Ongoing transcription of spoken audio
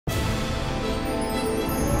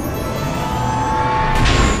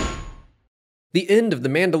The end of The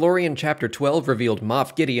Mandalorian Chapter 12 revealed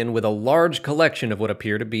Moff Gideon with a large collection of what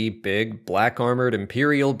appear to be big, black-armored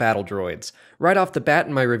Imperial battle droids. Right off the bat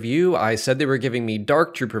in my review, I said they were giving me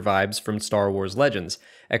Dark Trooper vibes from Star Wars Legends.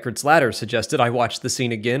 Eckert's Ladder suggested I watch the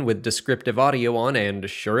scene again with descriptive audio on, and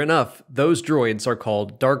sure enough, those droids are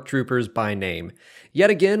called Dark Troopers by name. Yet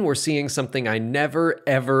again, we're seeing something I never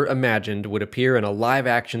ever imagined would appear in a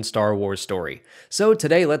live-action Star Wars story. So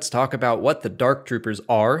today let's talk about what the Dark Troopers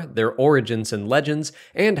are, their origins and legends,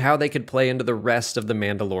 and how they could play into the rest of The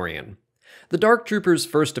Mandalorian. The Dark Troopers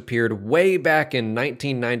first appeared way back in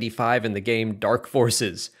 1995 in the game Dark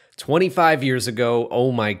Forces. 25 years ago,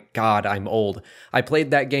 oh my god, I'm old. I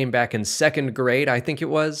played that game back in 2nd grade, I think it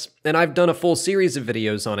was, and I've done a full series of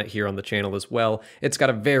videos on it here on the channel as well. It's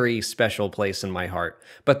got a very special place in my heart.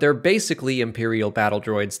 But they're basically Imperial battle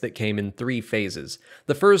droids that came in 3 phases.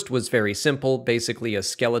 The first was very simple, basically a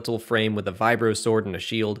skeletal frame with a vibro sword and a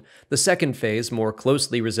shield. The second phase more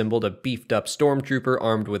closely resembled a beefed up stormtrooper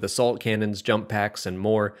armed with assault cannons, jump packs, and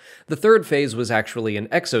more. The third phase was actually an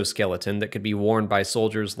exoskeleton that could be worn by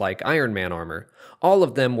soldiers like Iron Man armor. All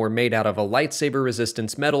of them were made out of a lightsaber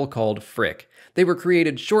resistance metal called Frick. They were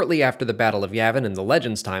created shortly after the Battle of Yavin in the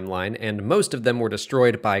Legends timeline, and most of them were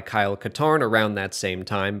destroyed by Kyle Katarn around that same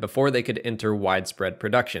time before they could enter widespread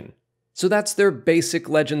production. So that's their basic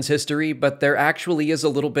Legends history, but there actually is a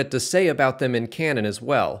little bit to say about them in canon as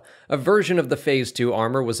well. A version of the Phase 2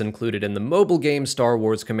 armor was included in the mobile game Star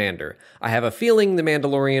Wars Commander. I have a feeling The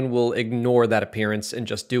Mandalorian will ignore that appearance and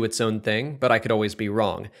just do its own thing, but I could always be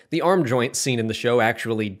wrong. The arm joint seen in the show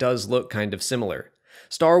actually does look kind of similar.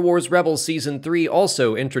 Star Wars Rebels Season 3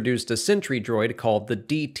 also introduced a sentry droid called the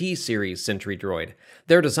DT Series Sentry Droid.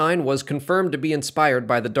 Their design was confirmed to be inspired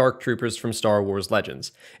by the Dark Troopers from Star Wars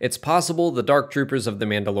Legends. It's possible the Dark Troopers of The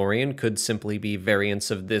Mandalorian could simply be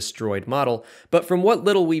variants of this droid model, but from what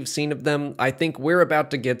little we've seen of them, I think we're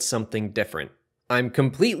about to get something different. I'm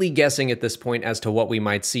completely guessing at this point as to what we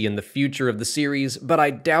might see in the future of the series, but I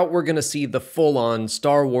doubt we're going to see the full-on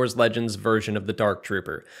Star Wars Legends version of the Dark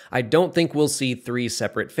Trooper. I don't think we'll see 3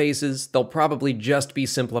 separate phases. They'll probably just be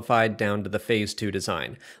simplified down to the Phase 2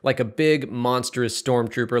 design, like a big, monstrous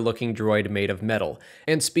stormtrooper-looking droid made of metal.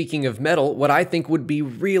 And speaking of metal, what I think would be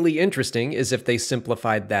really interesting is if they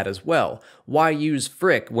simplified that as well. Why use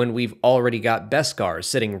Frick when we've already got Beskar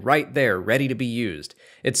sitting right there ready to be used?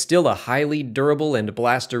 It's still a highly durable and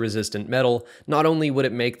blaster-resistant metal. Not only would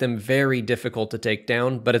it make them very difficult to take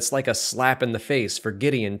down, but it's like a slap in the face for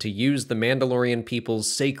Gideon to use the Mandalorian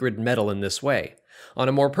people's sacred metal in this way. On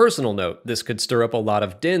a more personal note, this could stir up a lot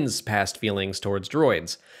of Din's past feelings towards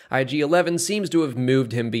droids. IG-11 seems to have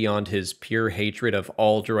moved him beyond his pure hatred of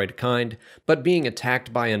all droid kind, but being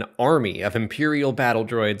attacked by an army of Imperial battle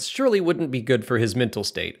droids surely wouldn't be good for his mental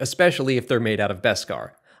state, especially if they're made out of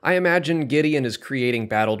Beskar. I imagine Gideon is creating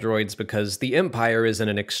battle droids because the Empire is in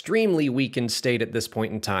an extremely weakened state at this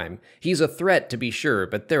point in time. He's a threat to be sure,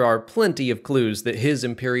 but there are plenty of clues that his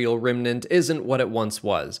Imperial remnant isn't what it once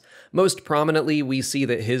was. Most prominently, we see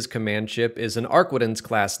that his command ship is an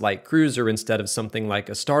Arquitens-class light cruiser instead of something like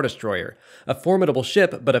a Star Destroyer. A formidable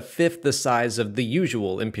ship, but a fifth the size of the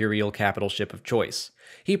usual Imperial capital ship of choice.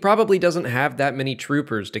 He probably doesn't have that many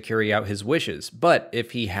troopers to carry out his wishes, but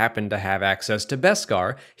if he happened to have access to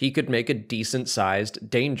Beskar, he could make a decent-sized,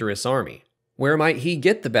 dangerous army. Where might he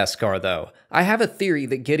get the Beskar, though? I have a theory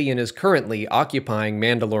that Gideon is currently occupying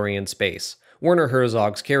Mandalorian space. Werner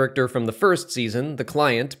Herzog's character from the first season, the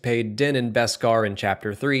Client, paid Din and Beskar in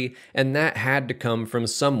Chapter 3, and that had to come from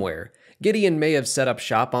somewhere. Gideon may have set up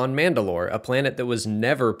shop on Mandalore, a planet that was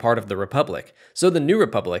never part of the Republic, so the New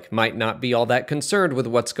Republic might not be all that concerned with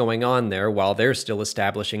what's going on there while they're still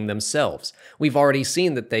establishing themselves. We've already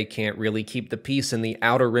seen that they can't really keep the peace in the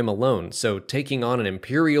Outer Rim alone, so taking on an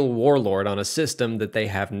Imperial warlord on a system that they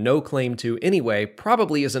have no claim to anyway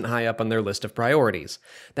probably isn't high up on their list of priorities.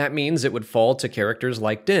 That means it would fall to characters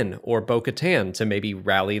like Din or Bo-Katan to maybe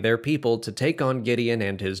rally their people to take on Gideon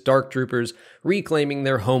and his Dark Troopers, reclaiming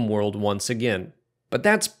their homeworld once again. But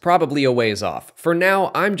that's probably a ways off. For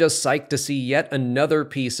now, I'm just psyched to see yet another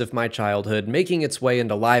piece of my childhood making its way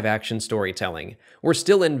into live-action storytelling. We're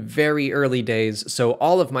still in very early days, so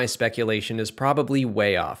all of my speculation is probably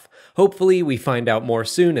way off. Hopefully we find out more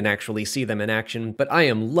soon and actually see them in action, but I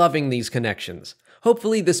am loving these connections.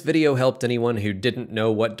 Hopefully this video helped anyone who didn't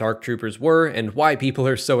know what Dark Troopers were and why people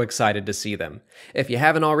are so excited to see them. If you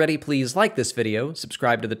haven't already, please like this video,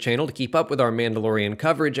 subscribe to the channel to keep up with our Mandalorian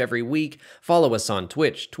coverage every week, follow us on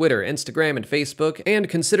Twitch, Twitter, Instagram, and Facebook, and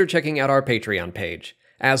consider checking out our Patreon page.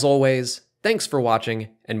 As always, thanks for watching,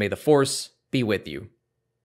 and may the Force be with you.